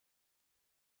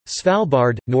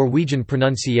Svalbard, Norwegian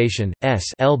pronunciation,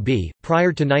 S-LB,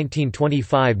 prior to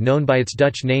 1925 known by its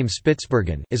Dutch name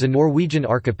Spitsbergen, is a Norwegian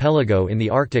archipelago in the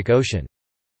Arctic Ocean.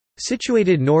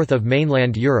 Situated north of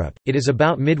mainland Europe, it is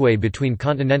about midway between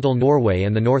continental Norway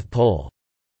and the North Pole.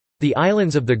 The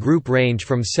islands of the group range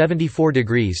from 74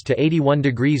 degrees to 81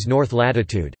 degrees north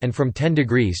latitude, and from 10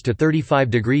 degrees to 35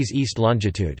 degrees east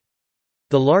longitude.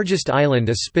 The largest island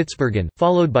is Spitsbergen,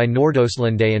 followed by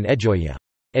Nordøslandet and Edgeøya.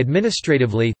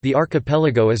 Administratively, the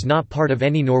archipelago is not part of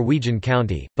any Norwegian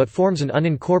county, but forms an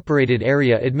unincorporated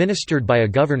area administered by a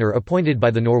governor appointed by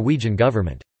the Norwegian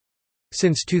government.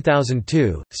 Since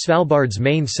 2002, Svalbard's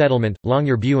main settlement,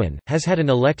 Longyearbyen, has had an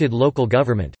elected local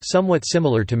government, somewhat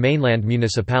similar to mainland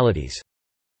municipalities.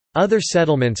 Other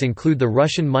settlements include the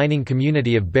Russian mining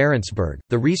community of Barentsburg,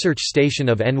 the research station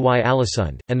of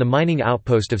Ny-Alesund, and the mining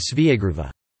outpost of Sveagruva.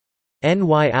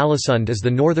 Ny-Alesund is the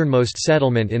northernmost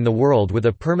settlement in the world with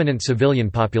a permanent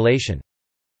civilian population.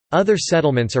 Other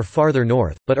settlements are farther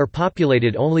north, but are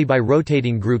populated only by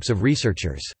rotating groups of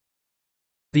researchers.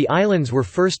 The islands were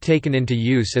first taken into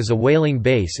use as a whaling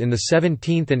base in the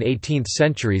 17th and 18th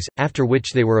centuries, after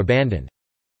which they were abandoned.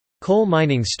 Coal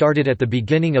mining started at the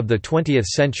beginning of the 20th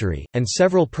century, and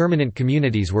several permanent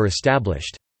communities were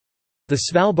established. The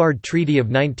Svalbard Treaty of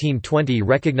 1920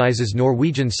 recognizes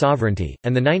Norwegian sovereignty,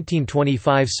 and the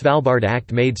 1925 Svalbard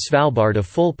Act made Svalbard a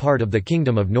full part of the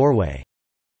Kingdom of Norway.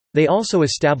 They also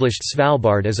established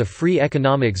Svalbard as a free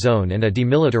economic zone and a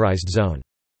demilitarized zone.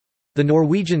 The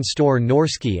Norwegian Store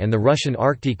Norske and the Russian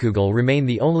Arktikugol remain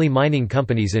the only mining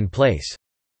companies in place.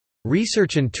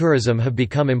 Research and tourism have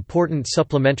become important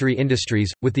supplementary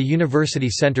industries, with the University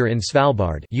Center in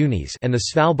Svalbard and the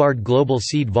Svalbard Global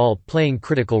Seed Vault playing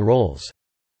critical roles.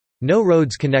 No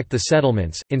roads connect the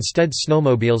settlements, instead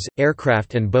snowmobiles,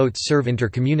 aircraft and boats serve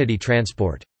intercommunity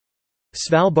transport.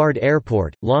 Svalbard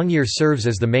Airport, Longyear serves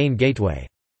as the main gateway.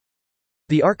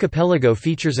 The archipelago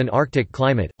features an Arctic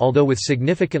climate, although with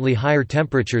significantly higher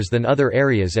temperatures than other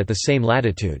areas at the same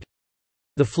latitude.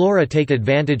 The flora take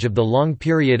advantage of the long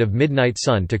period of midnight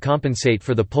sun to compensate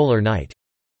for the polar night.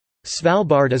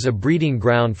 Svalbard is a breeding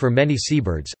ground for many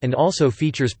seabirds, and also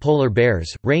features polar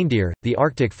bears, reindeer, the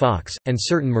Arctic fox, and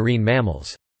certain marine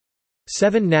mammals.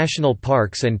 7 national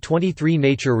parks and 23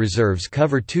 nature reserves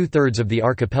cover 2/3 of the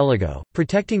archipelago,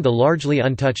 protecting the largely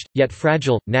untouched, yet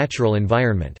fragile, natural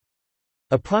environment.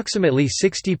 Approximately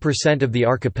 60% of the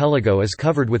archipelago is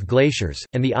covered with glaciers,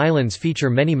 and the islands feature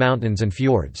many mountains and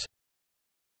fjords.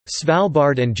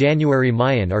 Svalbard and January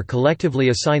Mayen are collectively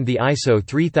assigned the ISO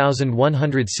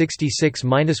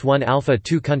 3166-1 Alpha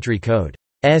 2 country code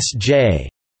 (SJ).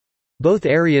 Both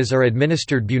areas are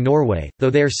administered by Norway, though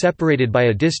they are separated by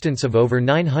a distance of over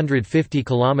 950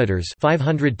 kilometers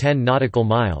 (510 nautical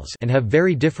miles) and have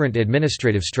very different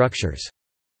administrative structures.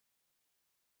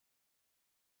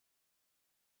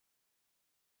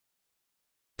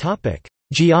 Topic: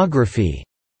 Geography.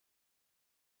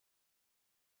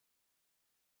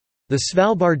 The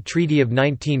Svalbard Treaty of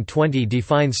 1920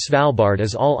 defines Svalbard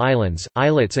as all islands,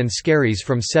 islets and skerries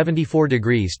from 74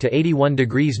 degrees to 81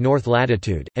 degrees north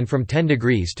latitude, and from 10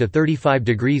 degrees to 35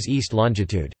 degrees east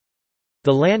longitude.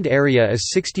 The land area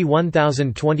is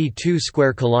 61,022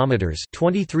 square kilometers,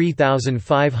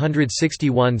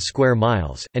 23,561 square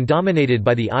miles, and dominated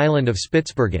by the island of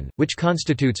Spitsbergen, which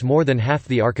constitutes more than half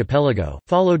the archipelago,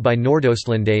 followed by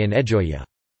Nordøslandet and Edgeøya.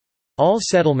 All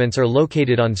settlements are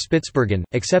located on Spitsbergen,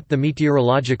 except the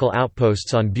meteorological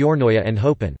outposts on Bjørnøya and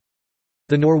Hopen.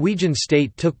 The Norwegian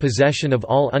state took possession of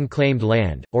all unclaimed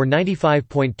land, or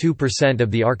 95.2% of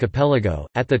the archipelago,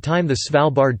 at the time the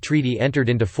Svalbard Treaty entered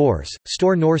into force.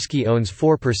 Store Norske owns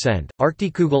 4%,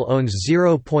 Arktikugol owns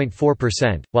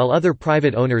 0.4%, while other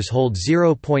private owners hold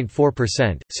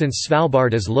 0.4%. Since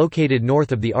Svalbard is located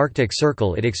north of the Arctic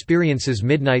Circle, it experiences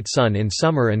midnight sun in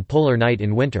summer and polar night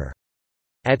in winter.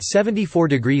 At 74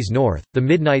 degrees north, the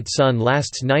midnight sun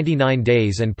lasts 99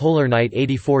 days and polar night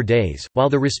 84 days,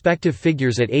 while the respective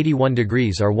figures at 81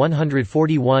 degrees are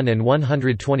 141 and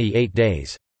 128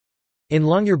 days. In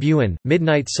Longyearbyen,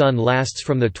 midnight sun lasts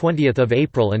from the 20th of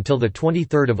April until the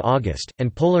 23rd of August,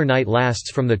 and polar night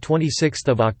lasts from the 26th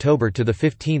of October to the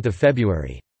 15th of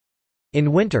February.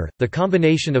 In winter, the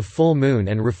combination of full moon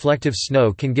and reflective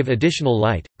snow can give additional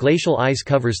light. Glacial ice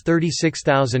covers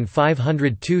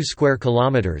 36,502 square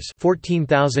kilometers,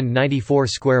 14,094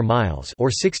 square miles, or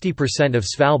 60% of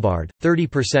Svalbard.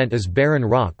 30% is barren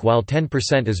rock while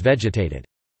 10% is vegetated.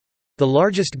 The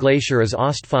largest glacier is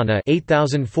Ostfana,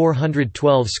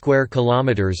 8,412 square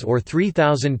kilometers or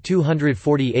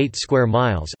 3,248 square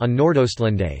miles on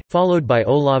Nordøslandet, followed by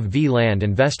Olav V land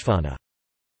and Vestfana.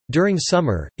 During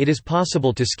summer, it is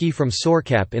possible to ski from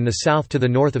Sorkapp in the south to the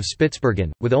north of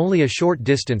Spitsbergen, with only a short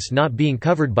distance not being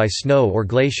covered by snow or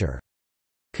glacier.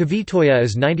 Kvitoya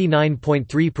is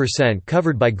 99.3%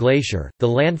 covered by glacier. The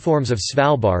landforms of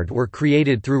Svalbard were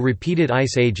created through repeated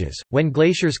ice ages, when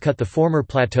glaciers cut the former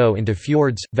plateau into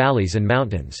fjords, valleys, and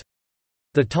mountains.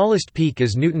 The tallest peak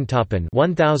is Newtontoppen,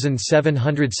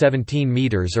 1,717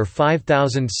 meters or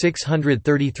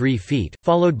 5,633 feet,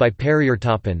 followed by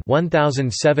Periertoppen,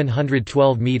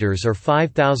 1,712 meters or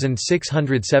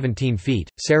 5,617 feet,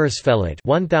 Sarasfellet,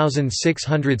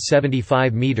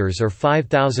 1,675 meters or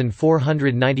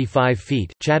 5,495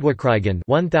 feet, Chadwikrigen,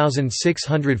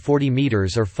 1,640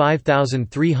 meters or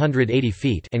 5,380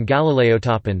 feet, and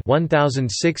Galileotoppen,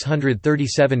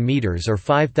 1,637 meters or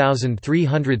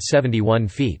 5,371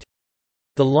 feet.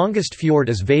 The longest fjord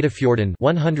is Vatafjorden,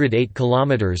 108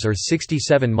 kilometers or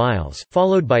 67 miles,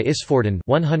 followed by Isfjorden,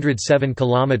 107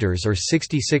 kilometers or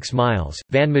 66 miles,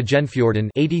 Van Magenfjorden,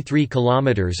 83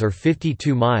 kilometers or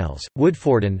 52 miles,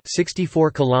 Woodfjorden,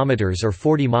 64 kilometers or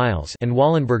 40 miles, and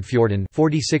Wallenbergfjorden,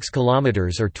 46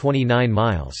 kilometers or 29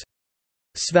 miles.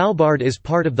 Svalbard is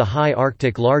part of the high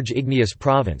Arctic Large Igneous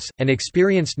Province, and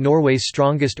experienced Norway's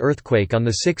strongest earthquake on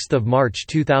 6 March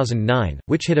 2009,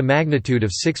 which hit a magnitude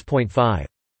of 6.5.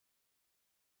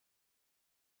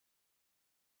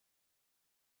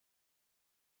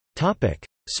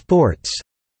 Sports.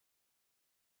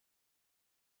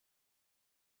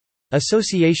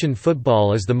 Association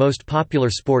football is the most popular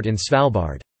sport in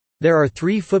Svalbard. There are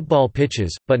 3 football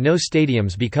pitches, but no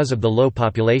stadiums because of the low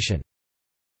population.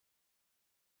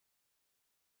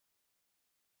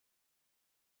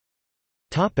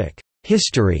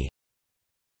 History.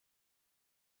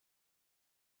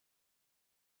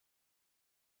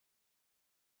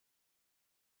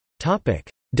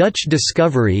 Dutch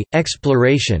discovery,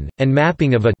 exploration, and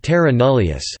mapping of a terra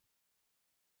nullius.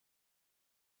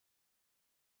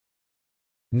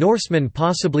 Norsemen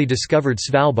possibly discovered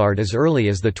Svalbard as early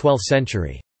as the 12th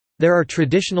century. There are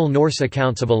traditional Norse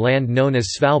accounts of a land known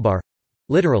as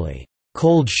Svalbard—literally,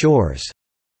 cold shores,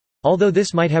 although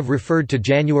this might have referred to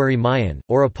January Mayen,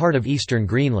 or a part of eastern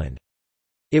Greenland.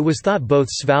 It was thought both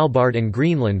Svalbard and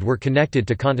Greenland were connected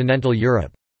to continental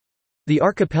Europe. The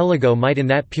archipelago might in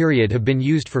that period have been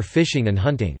used for fishing and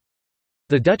hunting.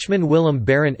 The Dutchman Willem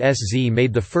Barent Sz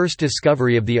made the first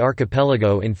discovery of the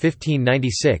archipelago in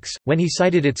 1596, when he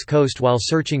sighted its coast while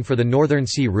searching for the Northern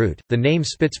Sea route. The name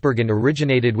Spitsbergen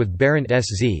originated with Barent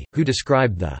Sz, who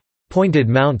described the pointed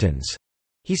mountains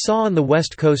he saw on the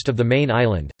west coast of the main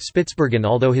island, Spitsbergen,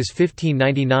 although his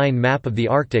 1599 map of the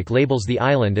Arctic labels the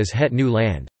island as Het New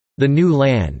Land, the New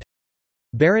Land.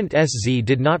 Barent Sz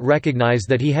did not recognize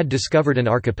that he had discovered an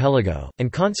archipelago,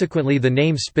 and consequently the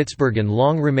name Spitsbergen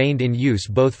long remained in use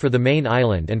both for the main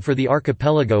island and for the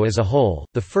archipelago as a whole.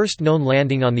 The first known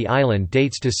landing on the island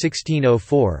dates to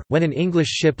 1604, when an English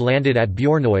ship landed at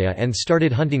Bjornoya and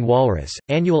started hunting walrus.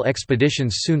 Annual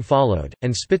expeditions soon followed,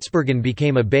 and Spitsbergen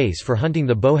became a base for hunting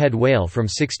the bowhead whale from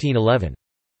 1611.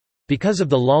 Because of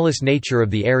the lawless nature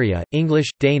of the area, English,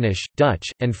 Danish, Dutch,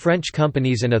 and French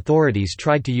companies and authorities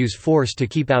tried to use force to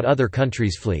keep out other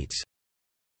countries' fleets.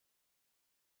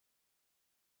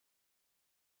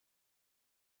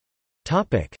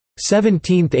 Topic: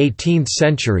 17th–18th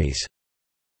centuries.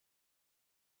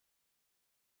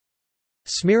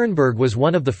 Smeerenburg was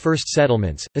one of the first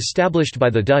settlements, established by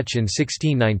the Dutch in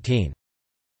 1619.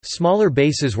 Smaller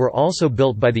bases were also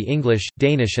built by the English,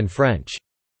 Danish and French.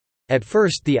 At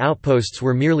first the outposts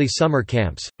were merely summer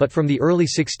camps, but from the early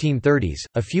 1630s,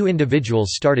 a few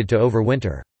individuals started to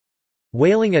overwinter.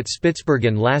 Whaling at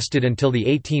Spitsbergen lasted until the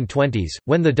 1820s,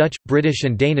 when the Dutch, British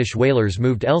and Danish whalers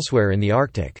moved elsewhere in the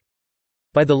Arctic.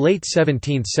 By the late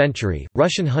 17th century,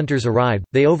 Russian hunters arrived.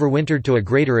 They overwintered to a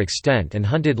greater extent and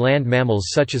hunted land mammals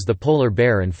such as the polar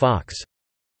bear and fox.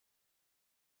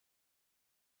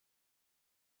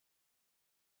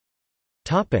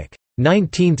 Topic: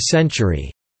 19th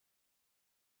century.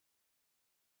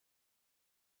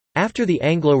 After the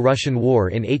Anglo-Russian War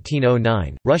in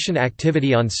 1809, Russian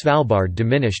activity on Svalbard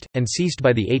diminished, and ceased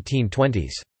by the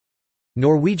 1820s.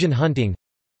 Norwegian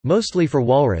hunting—mostly for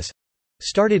walrus—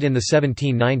 started in the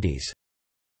 1790s.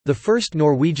 The first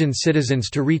Norwegian citizens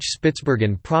to reach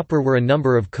Spitsbergen proper were a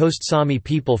number of Coast Sami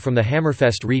people from the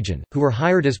Hammerfest region, who were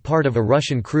hired as part of a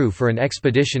Russian crew for an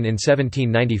expedition in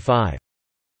 1795.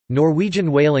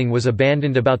 Norwegian whaling was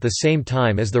abandoned about the same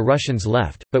time as the Russians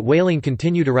left, but whaling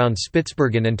continued around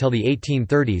Spitsbergen until the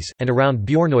 1830s, and around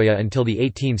Bjornoya until the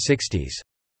 1860s.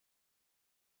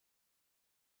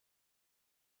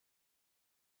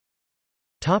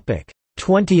 Topic: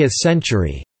 20th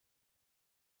century.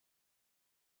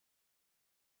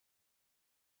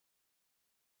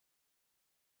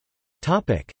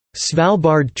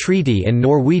 Svalbard Treaty and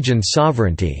Norwegian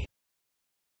sovereignty.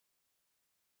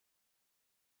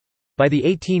 By the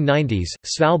 1890s,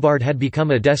 Svalbard had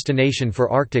become a destination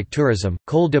for Arctic tourism,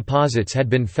 coal deposits had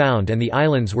been found and the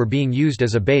islands were being used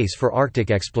as a base for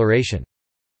Arctic exploration.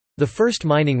 The first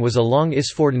mining was along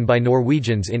Isfjorden by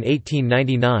Norwegians in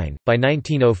 1899. By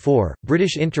 1904,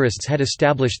 British interests had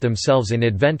established themselves in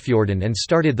Adventfjorden and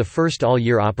started the first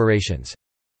all-year operations.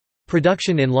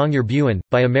 Production in Longyearbyen,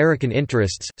 by American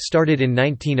interests, started in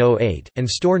 1908, and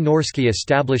Store Norske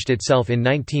established itself in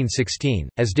 1916,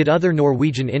 as did other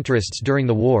Norwegian interests during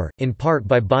the war, in part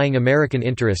by buying American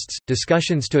interests.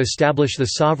 Discussions to establish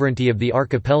the sovereignty of the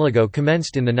archipelago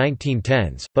commenced in the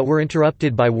 1910s, but were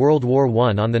interrupted by World War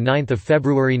I on 9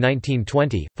 February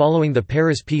 1920. Following the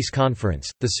Paris Peace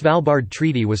Conference, the Svalbard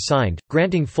Treaty was signed,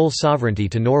 granting full sovereignty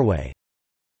to Norway.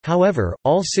 However,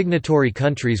 all signatory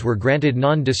countries were granted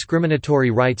non-discriminatory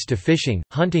rights to fishing,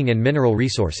 hunting and mineral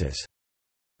resources.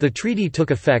 The treaty took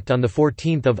effect on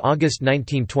 14 August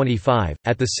 1925,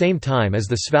 at the same time as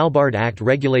the Svalbard Act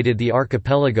regulated the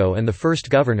archipelago and the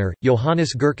first governor,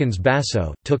 Johannes Gherkens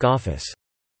Basso, took office.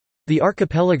 The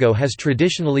archipelago has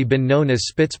traditionally been known as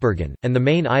Spitsbergen, and the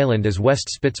main island as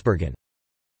West Spitsbergen.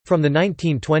 From the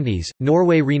 1920s,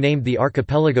 Norway renamed the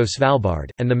archipelago Svalbard,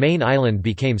 and the main island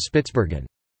became Spitsbergen.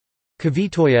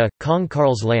 Kvitoya, Kong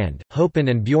Karls Land, Hopen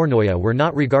and Bjornoya were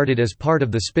not regarded as part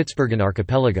of the Spitsbergen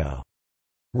archipelago.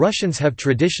 Russians have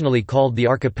traditionally called the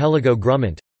archipelago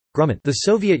Grumman. The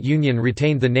Soviet Union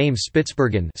retained the name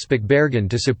Spitsbergen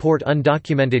to support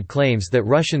undocumented claims that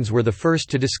Russians were the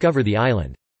first to discover the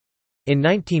island. In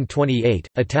 1928,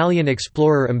 Italian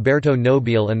explorer Umberto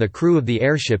Nobile and the crew of the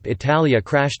airship Italia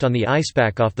crashed on the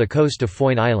icepack off the coast of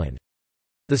Foyne Island.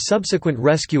 The subsequent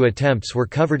rescue attempts were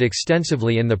covered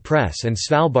extensively in the press and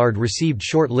Svalbard received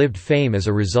short-lived fame as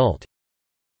a result.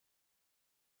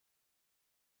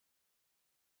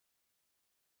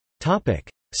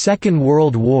 Second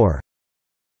World War.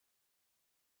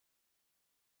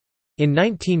 In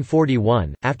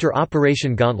 1941, after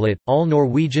Operation Gauntlet, all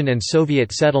Norwegian and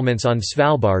Soviet settlements on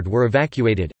Svalbard were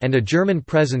evacuated, and a German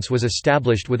presence was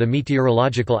established with a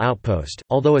meteorological outpost,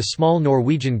 although a small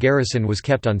Norwegian garrison was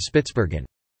kept on Spitsbergen.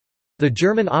 The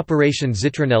German Operation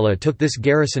Zitronella took this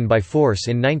garrison by force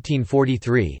in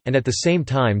 1943, and at the same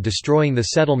time destroying the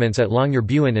settlements at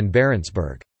Longyearbyen and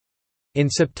Barentsburg. In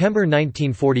September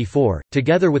 1944,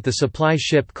 together with the supply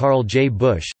ship Carl J.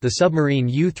 Bush, the submarine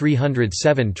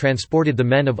U-307 transported the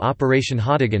men of Operation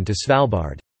Hadegen to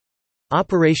Svalbard.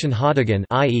 Operation Hadegen,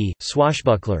 i.e.,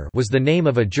 Swashbuckler, was the name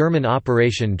of a German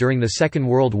operation during the Second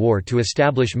World War to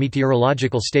establish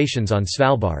meteorological stations on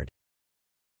Svalbard.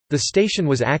 The station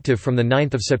was active from 9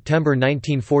 September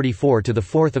 1944 to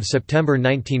 4 September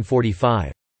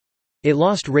 1945. It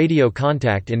lost radio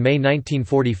contact in May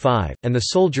 1945, and the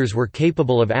soldiers were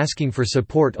capable of asking for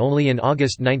support only in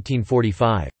August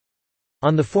 1945.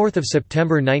 On 4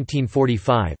 September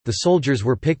 1945, the soldiers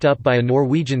were picked up by a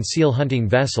Norwegian seal hunting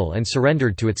vessel and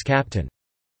surrendered to its captain.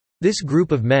 This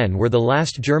group of men were the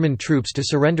last German troops to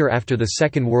surrender after the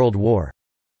Second World War.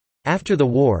 After the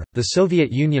war, the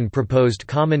Soviet Union proposed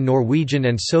common Norwegian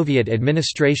and Soviet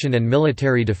administration and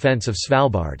military defense of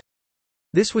Svalbard.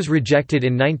 This was rejected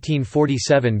in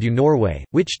 1947 by Norway,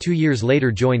 which 2 years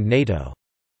later joined NATO.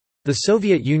 The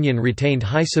Soviet Union retained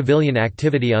high civilian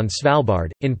activity on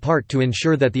Svalbard, in part to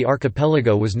ensure that the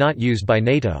archipelago was not used by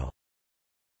NATO.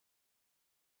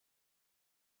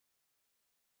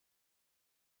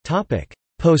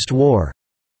 Post-war.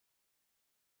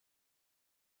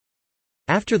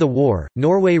 After the war,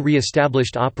 Norway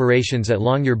re-established operations at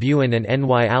Longyearbyen and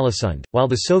Ny-Alesund, while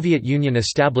the Soviet Union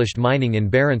established mining in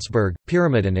Barentsburg,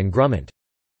 Pyramiden and Grumman.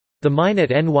 The mine at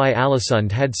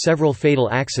Ny-Alesund had several fatal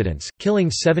accidents, killing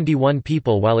 71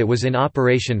 people while it was in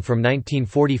operation from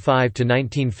 1945 to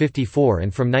 1954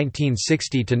 and from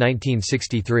 1960 to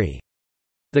 1963.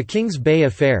 The Kings Bay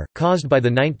affair, caused by the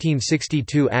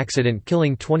 1962 accident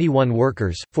killing 21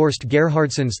 workers, forced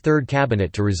Gerhardson's third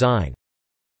cabinet to resign.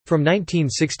 From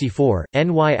 1964,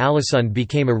 Ny-Alesund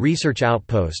became a research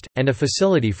outpost, and a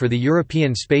facility for the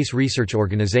European Space Research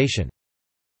Organisation.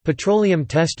 Petroleum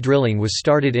test drilling was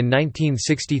started in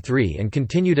 1963 and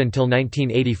continued until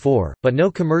 1984, but no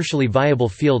commercially viable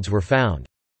fields were found.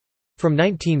 From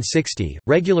 1960,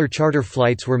 regular charter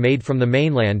flights were made from the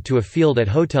mainland to a field at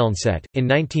Hotelnset. In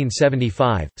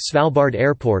 1975, Svalbard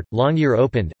Airport, Longyear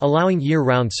opened, allowing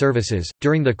year-round services.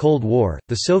 During the Cold War,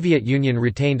 the Soviet Union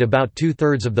retained about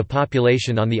two-thirds of the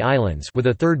population on the islands, with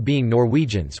a third being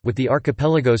Norwegians, with the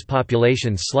archipelago's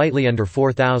population slightly under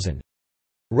 4,000.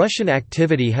 Russian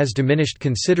activity has diminished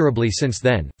considerably since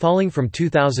then, falling from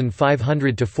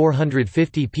 2,500 to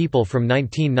 450 people from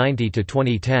 1990 to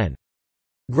 2010.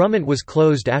 Grumman was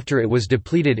closed after it was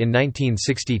depleted in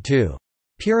 1962.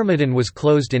 Pyramiden was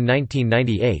closed in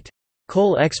 1998.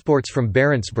 Coal exports from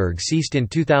Barentsburg ceased in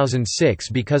 2006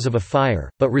 because of a fire,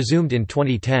 but resumed in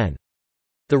 2010.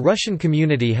 The Russian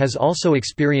community has also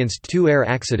experienced two air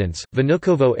accidents,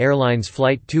 Vnukovo Airlines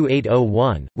Flight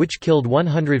 2801, which killed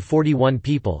 141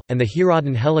 people, and the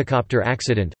Hirodin helicopter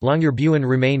accident. Longyearbyen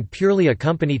remained purely a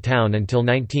company town until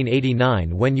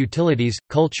 1989 when utilities,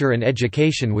 culture and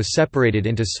education was separated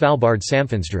into Svalbard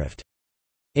Samfunnsdrift.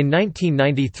 In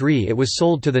 1993 it was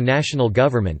sold to the national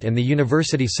government and the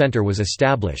university centre was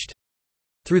established.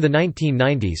 Through the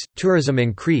 1990s, tourism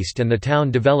increased and the town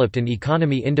developed an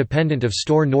economy independent of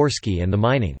Store Norske and the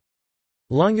mining.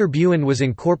 Longyearbyen was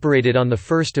incorporated on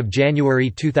 1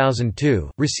 January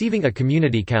 2002, receiving a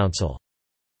community council.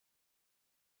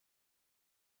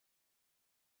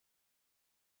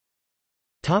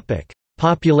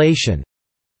 Population.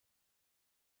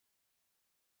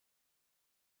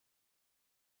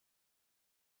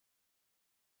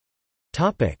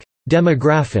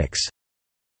 Demographics.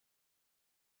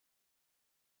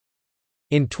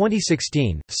 In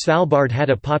 2016, Svalbard had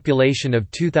a population of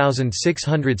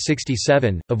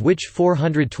 2,667, of which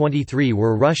 423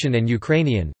 were Russian and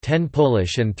Ukrainian, 10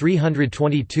 Polish and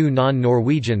 322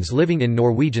 non-Norwegians living in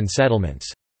Norwegian settlements.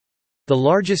 The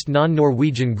largest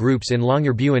non-Norwegian groups in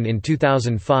Longyearbyen in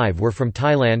 2005 were from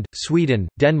Thailand, Sweden,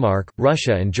 Denmark,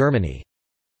 Russia and Germany.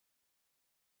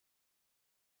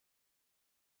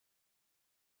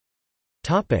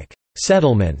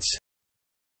 Settlements.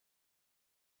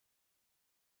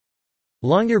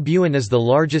 Longyearbyen is the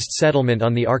largest settlement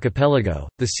on the archipelago,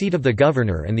 the seat of the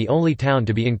governor and the only town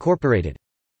to be incorporated.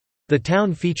 The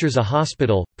town features a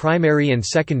hospital, primary and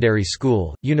secondary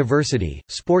school, university,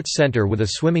 sports center with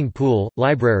a swimming pool,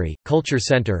 library, culture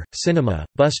center, cinema,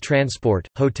 bus transport,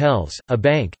 hotels, a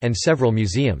bank, and several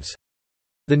museums.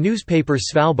 The newspaper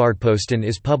Svalbardposten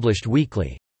is published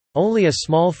weekly. Only a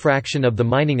small fraction of the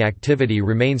mining activity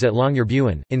remains at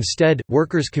Longyearbyen. Instead,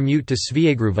 workers commute to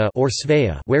Sveagruva or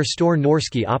Svea, where Store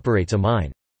Norske operates a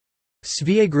mine.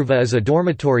 Sveagruva is a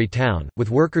dormitory town,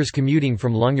 with workers commuting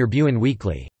from Longyearbyen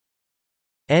weekly.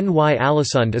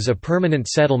 Ny-Alesund is a permanent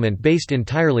settlement based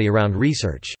entirely around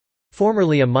research.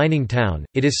 Formerly a mining town,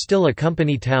 it is still a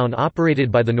company town operated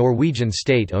by the Norwegian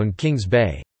state-owned Kings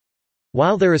Bay.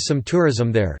 While there is some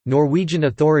tourism there, Norwegian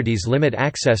authorities limit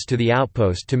access to the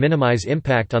outpost to minimize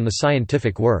impact on the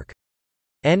scientific work.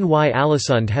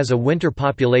 Ny-Alesund has a winter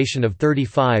population of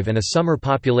 35 and a summer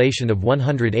population of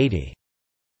 180.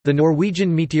 The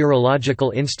Norwegian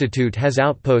Meteorological Institute has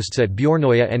outposts at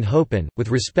Bjornøya and Hopen,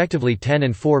 with respectively 10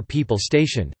 and 4 people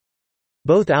stationed.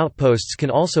 Both outposts can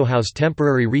also house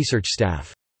temporary research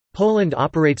staff. Poland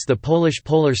operates the Polish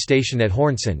Polar Station at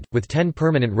Hornsund, with 10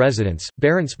 permanent residents.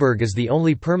 Barentsburg is the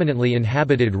only permanently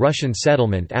inhabited Russian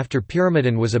settlement after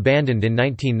Pyramiden was abandoned in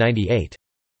 1998.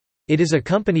 It is a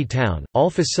company town. All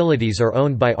facilities are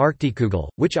owned by Arktikugol,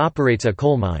 which operates a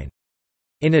coal mine.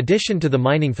 In addition to the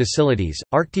mining facilities,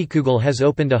 Arktikugol has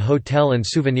opened a hotel and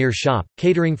souvenir shop,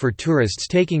 catering for tourists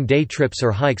taking day trips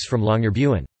or hikes from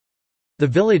Longyearbyen. The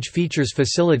village features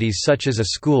facilities such as a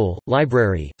school,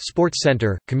 library, sports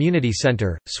center, community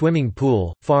center, swimming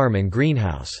pool, farm and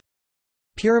greenhouse.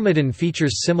 Pyramiden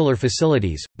features similar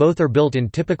facilities, both are built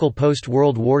in typical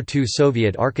post-World War II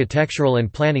Soviet architectural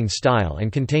and planning style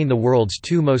and contain the world's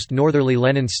two most northerly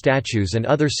Lenin statues and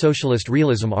other socialist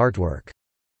realism artwork.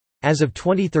 As of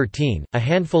 2013, a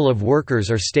handful of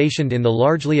workers are stationed in the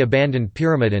largely abandoned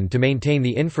Pyramiden to maintain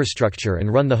the infrastructure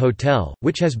and run the hotel,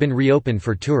 which has been reopened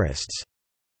for tourists.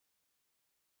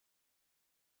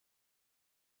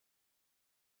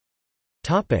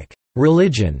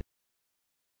 Religion.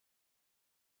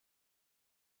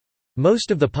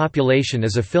 Most of the population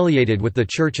is affiliated with the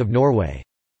Church of Norway.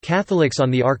 Catholics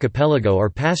on the archipelago are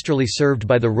pastorally served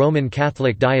by the Roman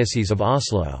Catholic Diocese of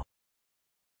Oslo.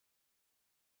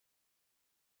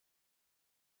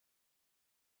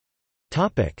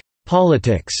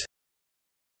 Politics.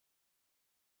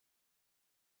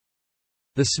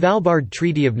 The Svalbard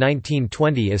Treaty of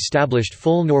 1920 established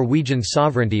full Norwegian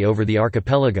sovereignty over the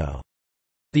archipelago.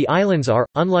 The islands are,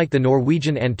 unlike the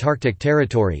Norwegian Antarctic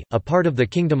Territory, a part of the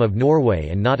Kingdom of Norway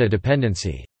and not a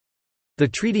dependency. The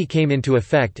treaty came into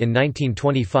effect in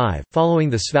 1925, following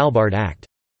the Svalbard Act.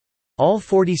 All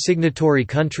 40 signatory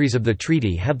countries of the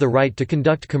treaty have the right to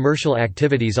conduct commercial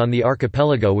activities on the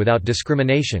archipelago without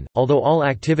discrimination, although all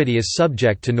activity is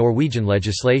subject to Norwegian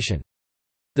legislation.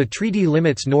 The treaty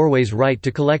limits Norway's right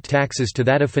to collect taxes to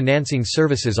that of financing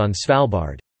services on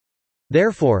Svalbard.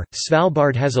 Therefore,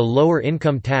 Svalbard has a lower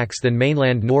income tax than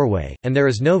mainland Norway, and there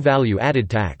is no value-added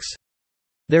tax.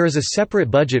 There is a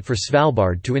separate budget for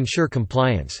Svalbard to ensure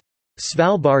compliance.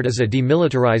 Svalbard is a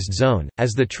demilitarized zone,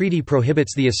 as the treaty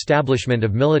prohibits the establishment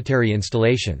of military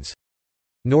installations.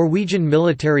 Norwegian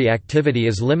military activity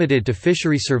is limited to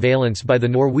fishery surveillance by the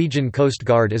Norwegian Coast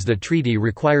Guard as the treaty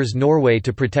requires Norway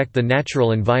to protect the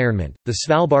natural environment. The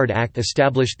Svalbard Act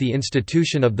established the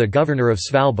institution of the Governor of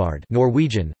Svalbard,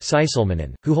 Norwegian,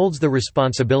 Sysselmannen, who holds the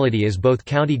responsibility as both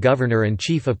county governor and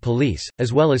chief of police,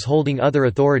 as well as holding other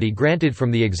authority granted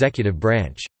from the executive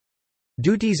branch.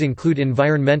 Duties include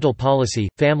environmental policy,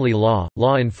 family law,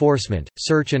 law enforcement,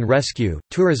 search and rescue,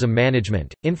 tourism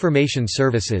management, information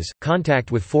services,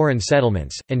 contact with foreign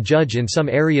settlements, and judge in some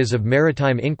areas of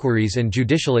maritime inquiries and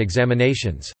judicial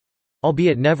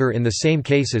examinations—albeit never in the same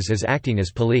cases as acting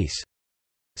as police.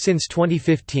 Since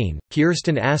 2015,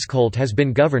 Kirsten Askholt has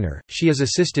been governor. She is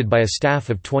assisted by a staff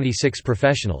of 26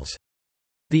 professionals.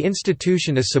 The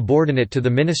institution is subordinate to the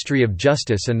Ministry of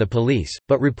Justice and the police,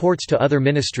 but reports to other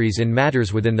ministries in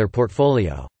matters within their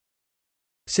portfolio.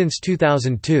 Since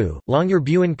 2002,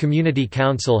 Longyearbyen Community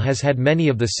Council has had many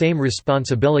of the same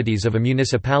responsibilities of a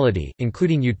municipality,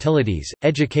 including utilities,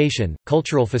 education,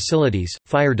 cultural facilities,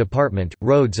 fire department,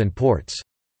 roads and ports.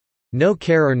 No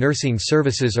care or nursing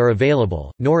services are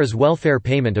available, nor is welfare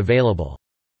payment available.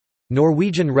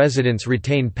 Norwegian residents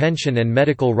retain pension and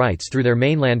medical rights through their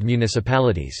mainland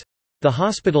municipalities. The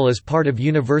hospital is part of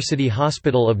University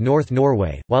Hospital of North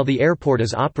Norway, while the airport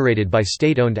is operated by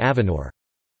state-owned Avinor.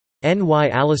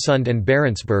 Ny-Ålesund and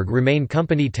Barentsburg remain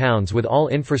company towns with all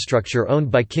infrastructure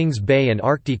owned by Kings Bay and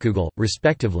Arktikugol,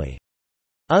 respectively.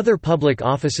 Other public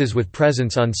offices with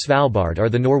presence on Svalbard are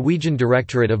the Norwegian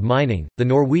Directorate of Mining, the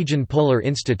Norwegian Polar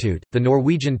Institute, the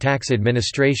Norwegian Tax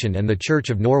Administration and the Church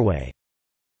of Norway.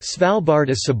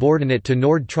 Svalbard is subordinate to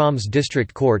Nord-Troms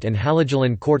District Court and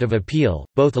Halligeland Court of Appeal,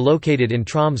 both located in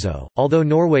Tromsø. Although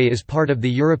Norway is part of the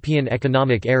European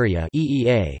Economic Area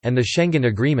 (EEA) and the Schengen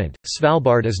Agreement,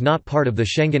 Svalbard is not part of the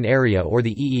Schengen Area or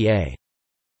the EEA.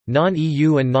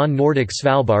 Non-EU and non-Nordic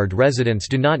Svalbard residents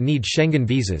do not need Schengen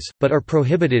visas, but are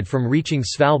prohibited from reaching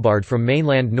Svalbard from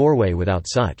mainland Norway without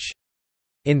such.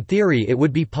 In theory it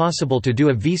would be possible to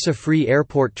do a visa-free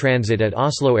airport transit at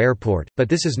Oslo Airport, but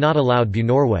this is not allowed by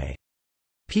Norway.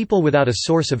 People without a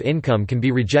source of income can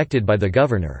be rejected by the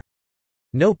governor.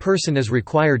 No person is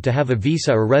required to have a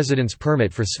visa or residence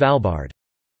permit for Svalbard.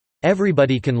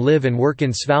 Everybody can live and work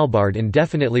in Svalbard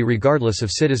indefinitely regardless of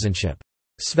citizenship.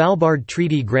 Svalbard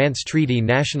Treaty grants treaty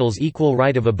nationals equal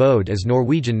right of abode as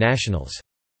Norwegian nationals.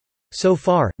 So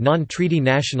far, non-treaty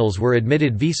nationals were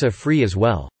admitted visa-free as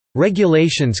well.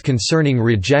 Regulations concerning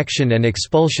rejection and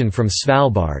expulsion from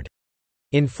Svalbard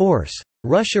in force.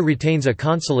 Russia retains a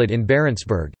consulate in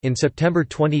Barentsburg. In September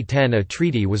 2010, a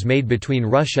treaty was made between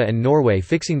Russia and Norway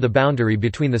fixing the boundary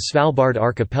between the Svalbard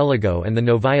archipelago and the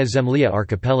Novaya Zemlya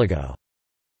archipelago.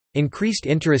 Increased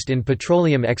interest in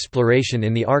petroleum exploration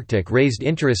in the Arctic raised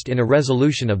interest in a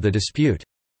resolution of the dispute.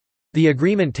 The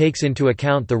agreement takes into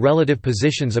account the relative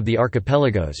positions of the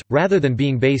archipelagos, rather than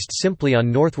being based simply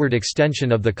on northward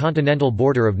extension of the continental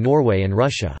border of Norway and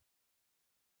Russia.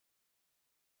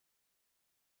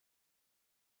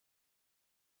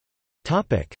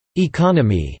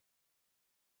 Economy.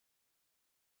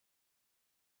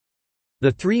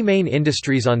 The three main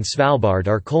industries on Svalbard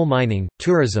are coal mining,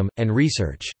 tourism, and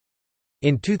research.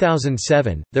 In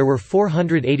 2007, there were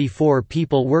 484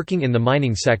 people working in the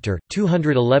mining sector,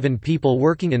 211 people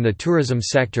working in the tourism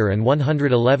sector and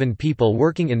 111 people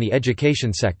working in the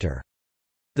education sector.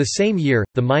 The same year,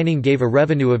 the mining gave a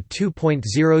revenue of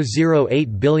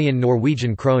 2.008 billion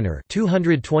Norwegian kroner,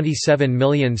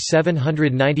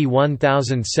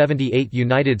 $227,791,078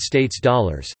 United States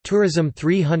dollars, tourism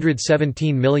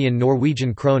 317 million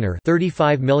Norwegian kroner,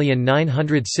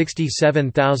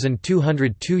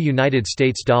 $35,967,202 United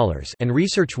States dollars, and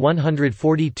research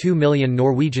 142 million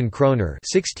Norwegian kroner,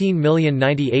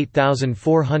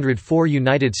 $16,098,404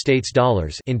 United States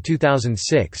dollars. In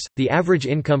 2006, the average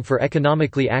income for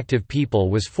economically active people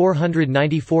was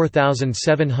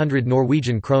 494,700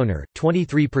 Norwegian kroner,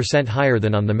 23% higher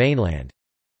than on the mainland.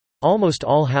 Almost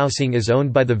all housing is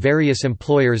owned by the various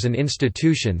employers and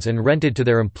institutions and rented to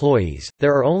their employees.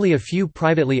 There are only a few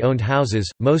privately owned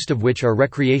houses, most of which are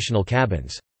recreational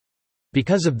cabins.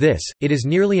 Because of this, it is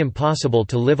nearly impossible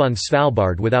to live on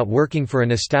Svalbard without working for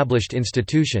an established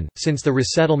institution. Since the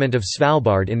resettlement of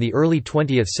Svalbard in the early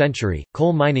 20th century,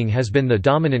 coal mining has been the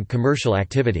dominant commercial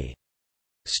activity.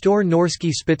 Store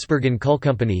Norske Spitsbergen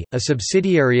Kullkompani, a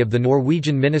subsidiary of the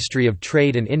Norwegian Ministry of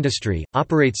Trade and Industry,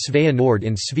 operates Svea Nord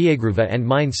in Sveagruva and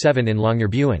Mine 7 in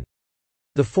Longyearbyen.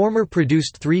 The former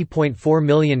produced 3.4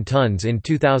 million tons in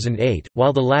 2008,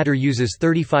 while the latter uses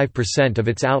 35% of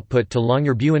its output to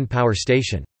Longyearbyen Power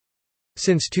Station.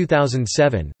 Since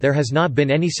 2007, there has not been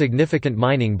any significant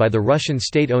mining by the Russian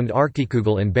state-owned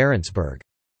Arktikugol in Barentsburg.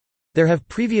 There have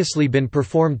previously been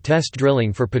performed test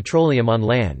drilling for petroleum on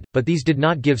land, but these did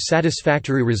not give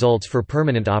satisfactory results for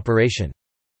permanent operation.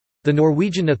 The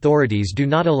Norwegian authorities do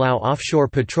not allow offshore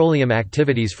petroleum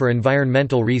activities for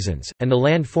environmental reasons, and the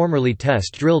land formerly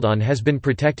test drilled on has been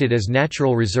protected as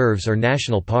natural reserves or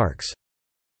national parks.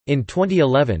 In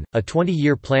 2011, a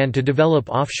 20-year plan to develop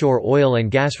offshore oil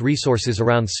and gas resources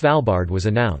around Svalbard was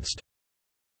announced.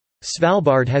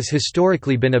 Svalbard has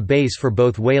historically been a base for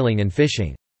both whaling and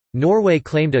fishing. Norway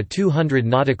claimed a 200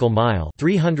 nautical mile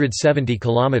 (370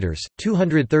 kilometers,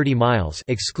 230 miles)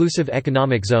 exclusive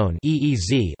economic zone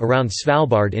 (EEZ) around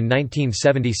Svalbard in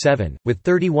 1977, with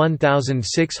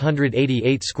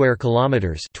 31,688 square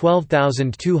kilometers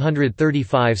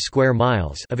 (12,235 square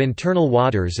miles) of internal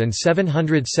waters and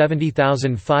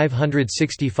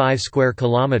 770,565 square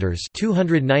kilometers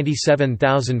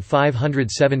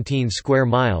 (297,517 square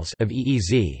miles) of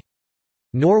EEZ.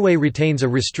 Norway retains a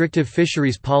restrictive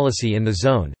fisheries policy in the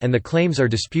zone, and the claims are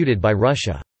disputed by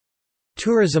Russia.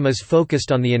 Tourism is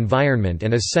focused on the environment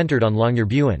and is centered on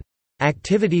Longyearbyen.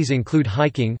 Activities include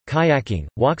hiking, kayaking,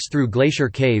 walks through glacier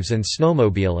caves and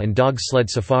snowmobile and dog sled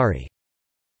safari.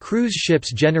 Cruise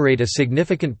ships generate a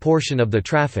significant portion of the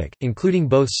traffic, including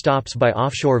both stops by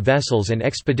offshore vessels and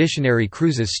expeditionary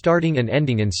cruises starting and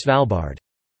ending in Svalbard.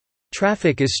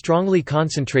 Traffic is strongly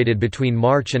concentrated between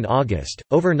March and August.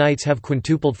 Overnights have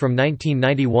quintupled from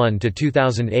 1991 to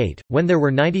 2008, when there were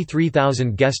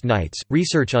 93,000 guest nights.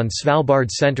 Research on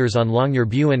Svalbard centers on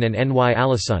Longyearbyen and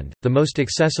Ny-Ålesund, the most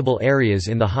accessible areas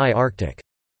in the high Arctic.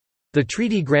 The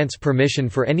treaty grants permission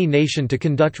for any nation to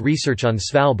conduct research on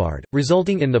Svalbard,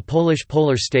 resulting in the Polish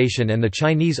Polar Station and the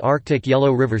Chinese Arctic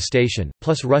Yellow River Station,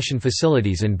 plus Russian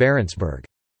facilities in Barentsburg.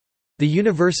 The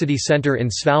University Center in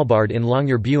Svalbard in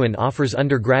Longyearbyen offers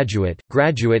undergraduate,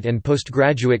 graduate and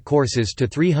postgraduate courses to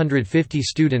 350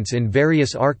 students in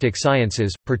various Arctic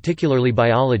sciences, particularly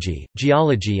biology,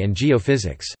 geology and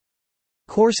geophysics.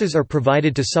 Courses are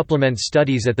provided to supplement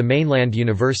studies at the mainland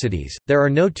universities. There are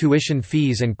no tuition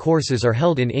fees and courses are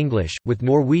held in English, with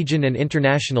Norwegian and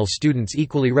international students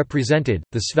equally represented.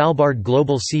 The Svalbard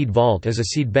Global Seed Vault is a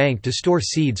seed bank to store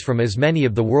seeds from as many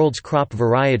of the world's crop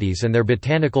varieties and their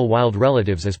botanical wild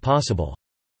relatives as possible.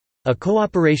 A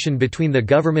cooperation between the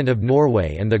Government of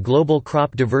Norway and the Global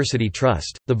Crop Diversity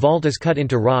Trust, the vault is cut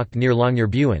into rock near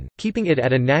Longyearbyen, keeping it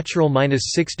at a natural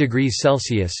 -6 degrees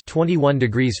Celsius (21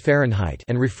 degrees Fahrenheit)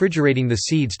 and refrigerating the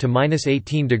seeds to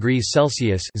 -18 degrees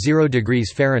Celsius (0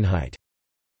 degrees Fahrenheit).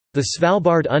 The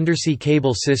Svalbard Undersea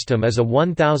Cable System is a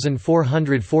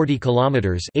 1,440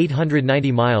 kilometers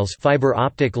 (890 miles) fiber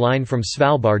optic line from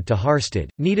Svalbard to Harstad,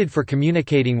 needed for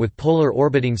communicating with polar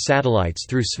orbiting satellites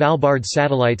through Svalbard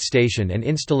Satellite Station and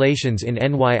installations in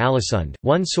Ny-Ålesund.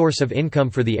 One source of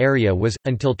income for the area was,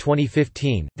 until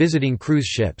 2015, visiting cruise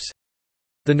ships.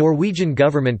 The Norwegian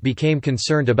government became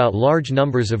concerned about large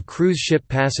numbers of cruise ship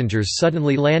passengers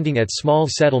suddenly landing at small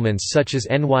settlements such as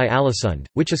Ny-Ålesund,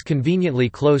 which is conveniently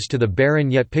close to the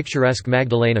barren yet picturesque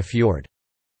Magdalena Fjord.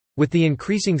 With the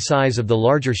increasing size of the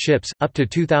larger ships, up to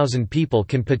 2,000 people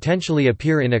can potentially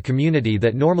appear in a community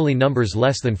that normally numbers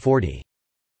less than 40.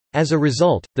 As a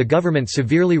result, the government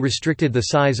severely restricted the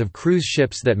size of cruise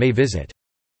ships that may visit.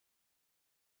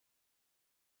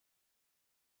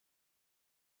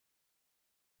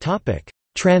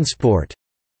 Transport.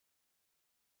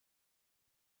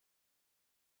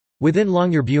 Within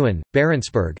Longyearbyen,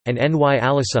 Barentsburg, and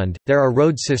Ny-Ålesund, there are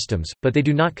road systems, but they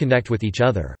do not connect with each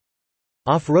other.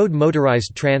 Off-road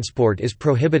motorized transport is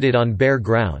prohibited on bare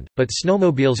ground, but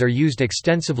snowmobiles are used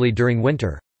extensively during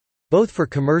winter—both for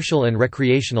commercial and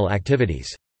recreational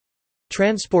activities.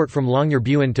 Transport from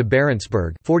Longyearbyen to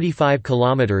Barentsburg 45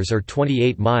 kilometers or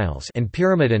 28 miles and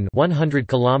Pyramiden 100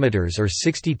 kilometers or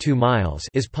 62 miles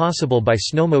is possible by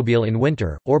snowmobile in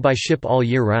winter, or by ship all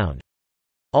year round.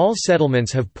 All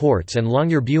settlements have ports and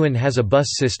Longyearbyen has a bus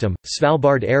system.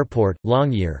 Svalbard Airport,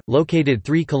 Longyear, located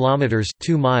 3 kilometers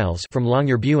 2 miles from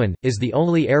Longyearbyen, is the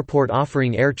only airport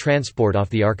offering air transport off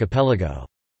the archipelago.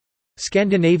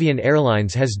 Scandinavian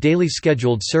Airlines has daily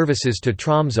scheduled services to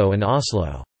Tromsø and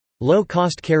Oslo.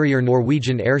 Low-cost carrier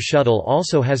Norwegian Air Shuttle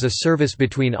also has a service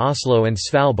between Oslo and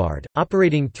Svalbard,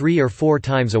 operating 3 or 4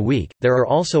 times a week. There are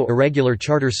also irregular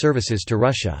charter services to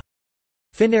Russia.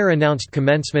 Finnair announced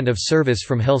commencement of service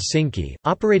from Helsinki,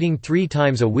 operating 3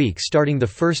 times a week starting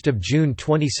 1 June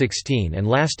 2016 and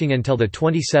lasting until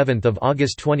 27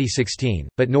 August 2016,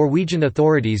 but Norwegian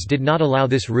authorities did not allow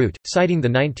this route, citing the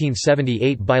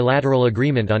 1978 bilateral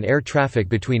agreement on air traffic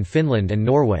between Finland and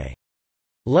Norway.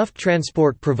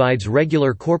 Lufttransport provides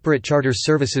regular corporate charter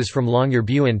services from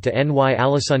Longyearbyen to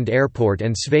Ny-Ålesund Airport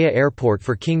and Svea Airport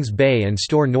for Kings Bay and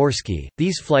Store Norske.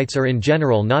 These flights are in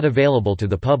general not available to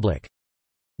the public.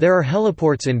 There are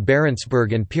heliports in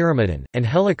Barentsburg and Pyramiden, and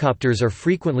helicopters are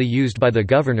frequently used by the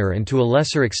governor and to a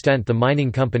lesser extent the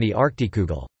mining company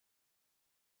Arktikugol.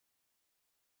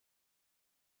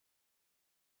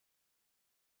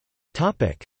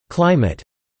 Climate.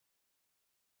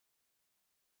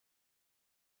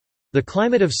 The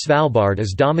climate of Svalbard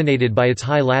is dominated by its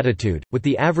high latitude, with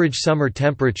the average summer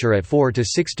temperature at 4 to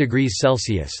 6 degrees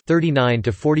Celsius (39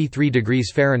 to 43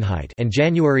 degrees Fahrenheit) and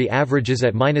January averages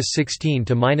at -16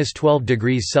 to -12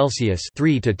 degrees Celsius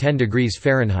 (3 to 10 degrees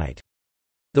Fahrenheit).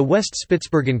 The West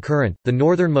Spitsbergen Current, the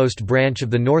northernmost branch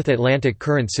of the North Atlantic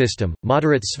Current system,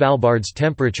 moderates Svalbard's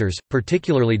temperatures,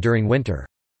 particularly during winter.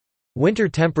 Winter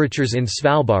temperatures in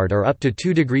Svalbard are up to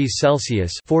 2 degrees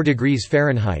Celsius (4 degrees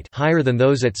Fahrenheit) higher than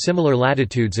those at similar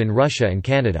latitudes in Russia and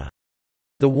Canada.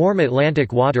 The warm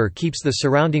Atlantic water keeps the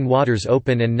surrounding waters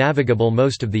open and navigable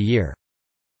most of the year.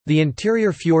 The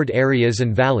interior fjord areas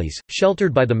and valleys,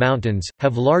 sheltered by the mountains,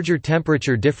 have larger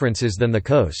temperature differences than the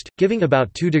coast, giving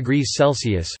about 2 degrees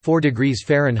Celsius (4 degrees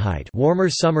Fahrenheit) warmer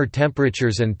summer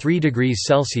temperatures and 3 degrees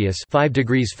Celsius (5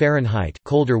 degrees Fahrenheit)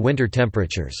 colder winter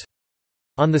temperatures.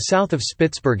 On the south of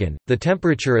Spitsbergen, the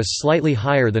temperature is slightly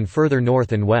higher than further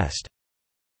north and west.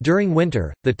 During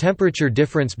winter, the temperature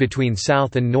difference between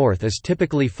south and north is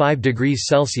typically 5 degrees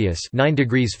Celsius (9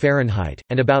 degrees Fahrenheit)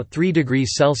 and about 3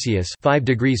 degrees Celsius (5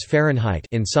 degrees Fahrenheit)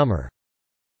 in summer.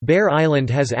 Bear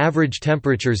Island has average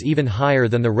temperatures even higher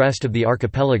than the rest of the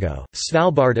archipelago.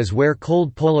 Svalbard is where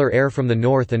cold polar air from the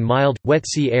north and mild, wet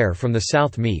sea air from the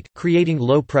south meet, creating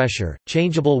low pressure,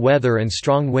 changeable weather and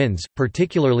strong winds,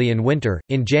 particularly in winter.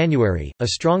 In January, a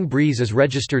strong breeze is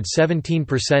registered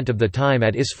 17% of the time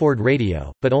at Isfjord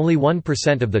Radio, but only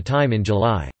 1% of the time in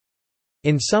July.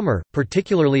 In summer,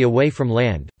 particularly away from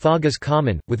land, fog is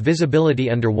common, with visibility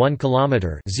under 1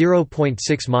 km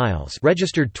 (0.6 miles)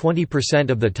 registered 20%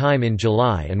 of the time in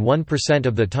July and 1%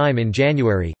 of the time in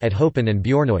January, at Hopen and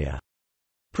Bjornoya.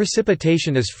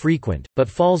 Precipitation is frequent, but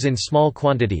falls in small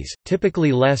quantities,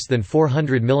 typically less than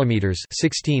 400 mm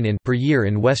 (16 in) per year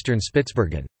in western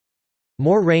Spitsbergen.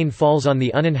 More rain falls on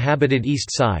the uninhabited east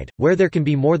side, where there can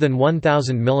be more than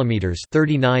 1,000 mm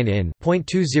 (39 in).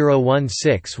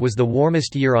 2016 was the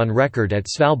warmest year on record at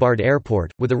Svalbard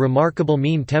Airport, with a remarkable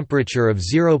mean temperature of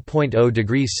 0.0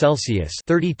 degrees Celsius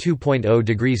 (32.0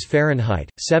 degrees Fahrenheit,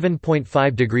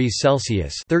 7.5 degrees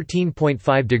Celsius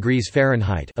 (13.5 degrees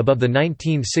Fahrenheit) above the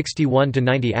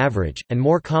 1961–90 average, and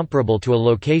more comparable to a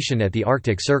location at the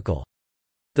Arctic Circle.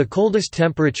 The coldest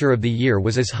temperature of the year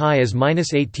was as high as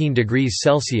 -18 degrees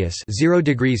Celsius (0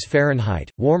 degrees Fahrenheit),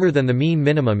 warmer than the mean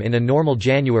minimum in a normal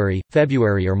January,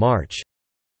 February or March.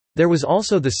 There was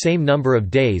also the same number of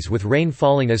days with rain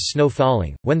falling as snow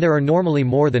falling, when there are normally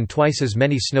more than twice as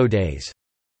many snow days.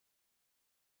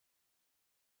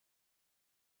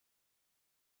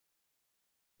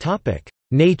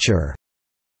 Nature.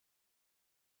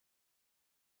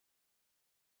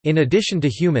 In addition to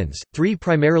humans, 3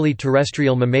 primarily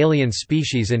terrestrial mammalian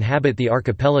species inhabit the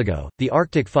archipelago: the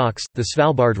Arctic fox, the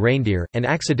Svalbard reindeer, and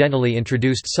accidentally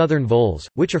introduced southern voles,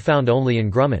 which are found only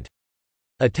in Grumman.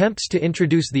 Attempts to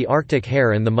introduce the Arctic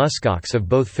hare and the muskox have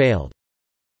both failed.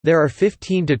 There are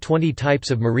 15 to 20 types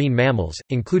of marine mammals,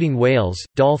 including whales,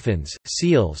 dolphins,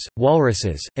 seals,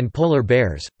 walruses, and polar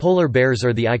bears. Polar bears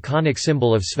are the iconic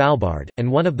symbol of Svalbard,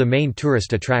 and one of the main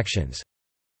tourist attractions.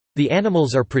 The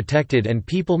animals are protected and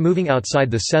people moving outside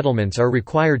the settlements are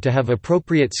required to have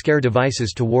appropriate scare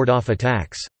devices to ward off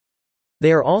attacks.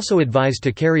 They are also advised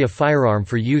to carry a firearm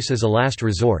for use as a last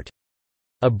resort.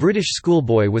 A British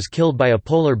schoolboy was killed by a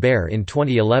polar bear in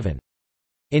 2011.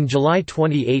 In July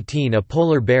 2018, a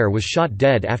polar bear was shot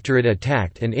dead after it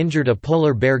attacked and injured a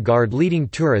polar bear guard leading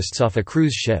tourists off a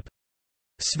cruise ship.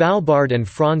 Svalbard and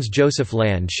Franz Josef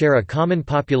Land share a common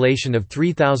population of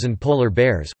 3,000 polar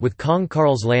bears, with Kong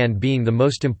Karls Land being the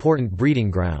most important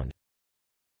breeding ground.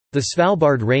 The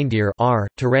Svalbard reindeer R.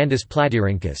 Tyrandus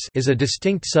platyrhynchus is a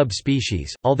distinct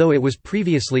subspecies. Although it was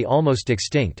previously almost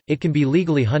extinct, it can be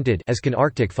legally hunted, as can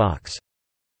Arctic fox.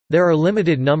 There are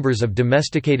limited numbers of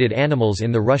domesticated animals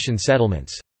in the Russian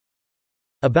settlements.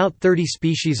 About 30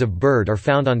 species of bird are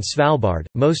found on Svalbard,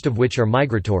 most of which are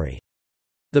migratory.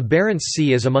 The Barents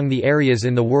Sea is among the areas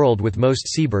in the world with most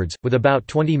seabirds, with about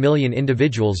 20 million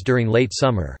individuals during late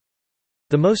summer.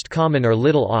 The most common are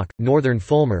little auk, northern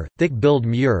fulmar, thick-billed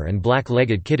murre and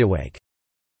black-legged kittiwake.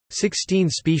 16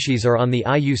 species are on the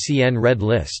IUCN Red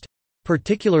List.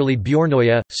 Particularly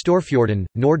Bjornoya, Storfjorden,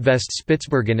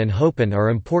 Nordvest-Spitsbergen and Hopen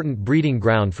are important breeding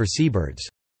ground for seabirds.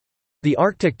 The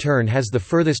Arctic tern has the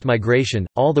furthest migration,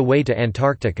 all the way to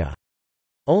Antarctica.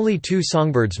 Only 2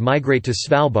 songbirds migrate to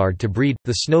Svalbard to breed,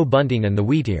 the snow bunting and the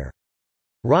wheatear.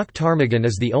 Rock ptarmigan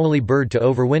is the only bird to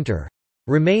overwinter.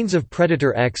 Remains of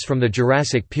Predator X from the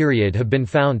Jurassic period have been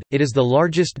found. It is the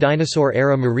largest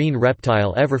dinosaur-era marine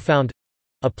reptile ever found.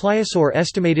 A pliosaur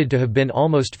estimated to have been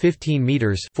almost 15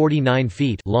 meters (49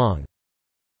 feet) long.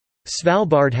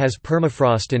 Svalbard has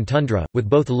permafrost and tundra, with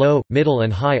both low, middle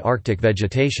and high Arctic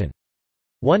vegetation.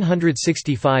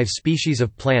 165 species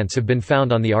of plants have been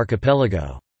found on the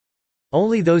archipelago.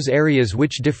 Only those areas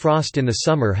which defrost in the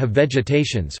summer have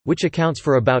vegetations, which accounts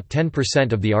for about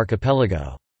 10% of the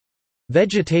archipelago.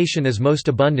 Vegetation is most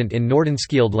abundant in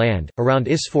Nordenskjold land, around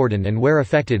Isfjorden and where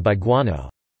affected by guano.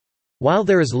 While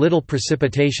there is little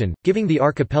precipitation, giving the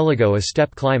archipelago a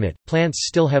steppe climate, plants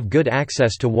still have good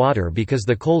access to water because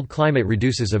the cold climate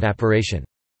reduces evaporation.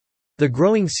 The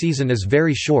growing season is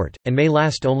very short, and may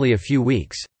last only a few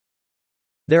weeks.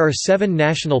 There are 7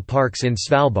 national parks in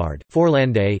Svalbard: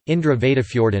 Forlandet, Indre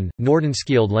Veidefjorden,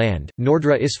 Nordenskjold land,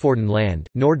 Nordre Isfjorden land,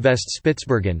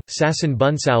 Nordvest-Spitsbergen,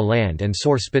 Sassen-Bundsau land and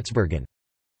Sør-Spitsbergen.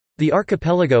 The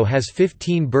archipelago has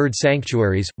 15 bird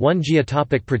sanctuaries, 1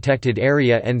 geotopic protected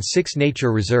area and 6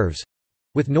 nature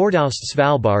reserves—with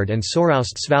Nordaust-Svalbard and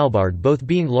Sør-Aust-Svalbard both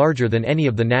being larger than any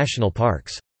of the national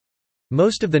parks.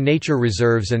 Most of the nature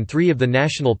reserves and 3 of the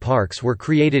national parks were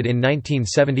created in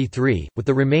 1973, with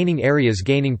the remaining areas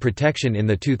gaining protection in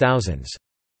the 2000s.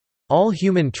 All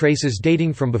human traces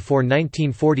dating from before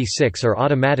 1946 are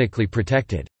automatically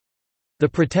protected. The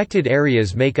protected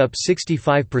areas make up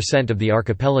 65% of the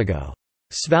archipelago.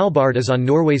 Svalbard is on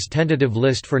Norway's tentative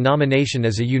list for nomination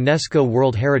as a UNESCO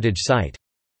World Heritage Site.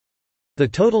 The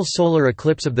total solar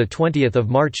eclipse of 20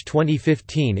 March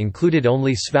 2015 included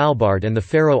only Svalbard and the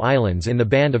Faroe Islands in the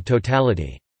band of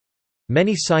totality.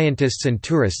 Many scientists and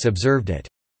tourists observed it.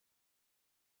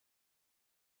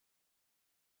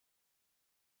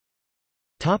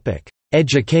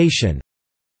 Education.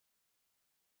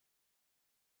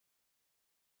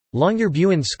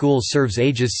 Longyearbyen School serves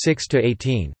ages 6 to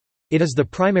 18. It is the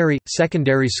primary,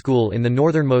 secondary school in the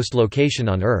northernmost location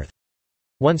on Earth.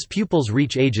 Once pupils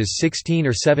reach ages 16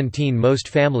 or 17, most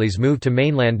families move to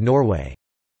mainland Norway.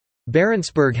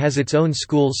 Barentsburg has its own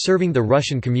school serving the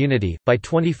Russian community. By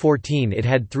 2014 it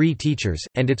had 3 teachers,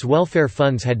 and its welfare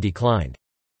funds had declined.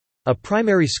 A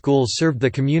primary school served the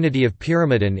community of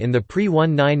Pyramiden in the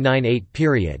pre-1998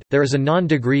 period. There is a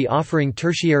non-degree offering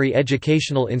tertiary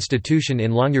educational institution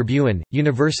in Longyearbyen,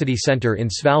 University Center in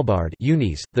Svalbard,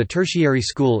 Unis, the tertiary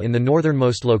school in the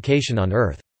northernmost location on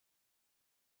Earth.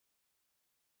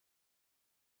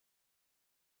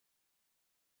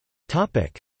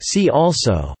 See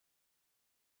also: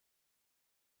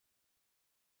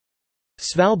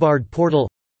 Svalbard portal,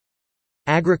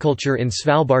 agriculture in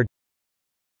Svalbard,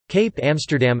 Cape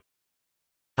Amsterdam,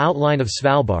 outline of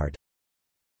Svalbard,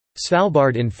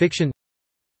 Svalbard in fiction,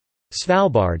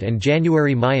 Svalbard and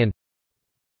January Mayan,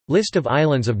 list of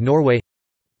islands of Norway,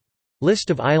 list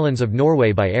of islands of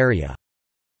Norway by area.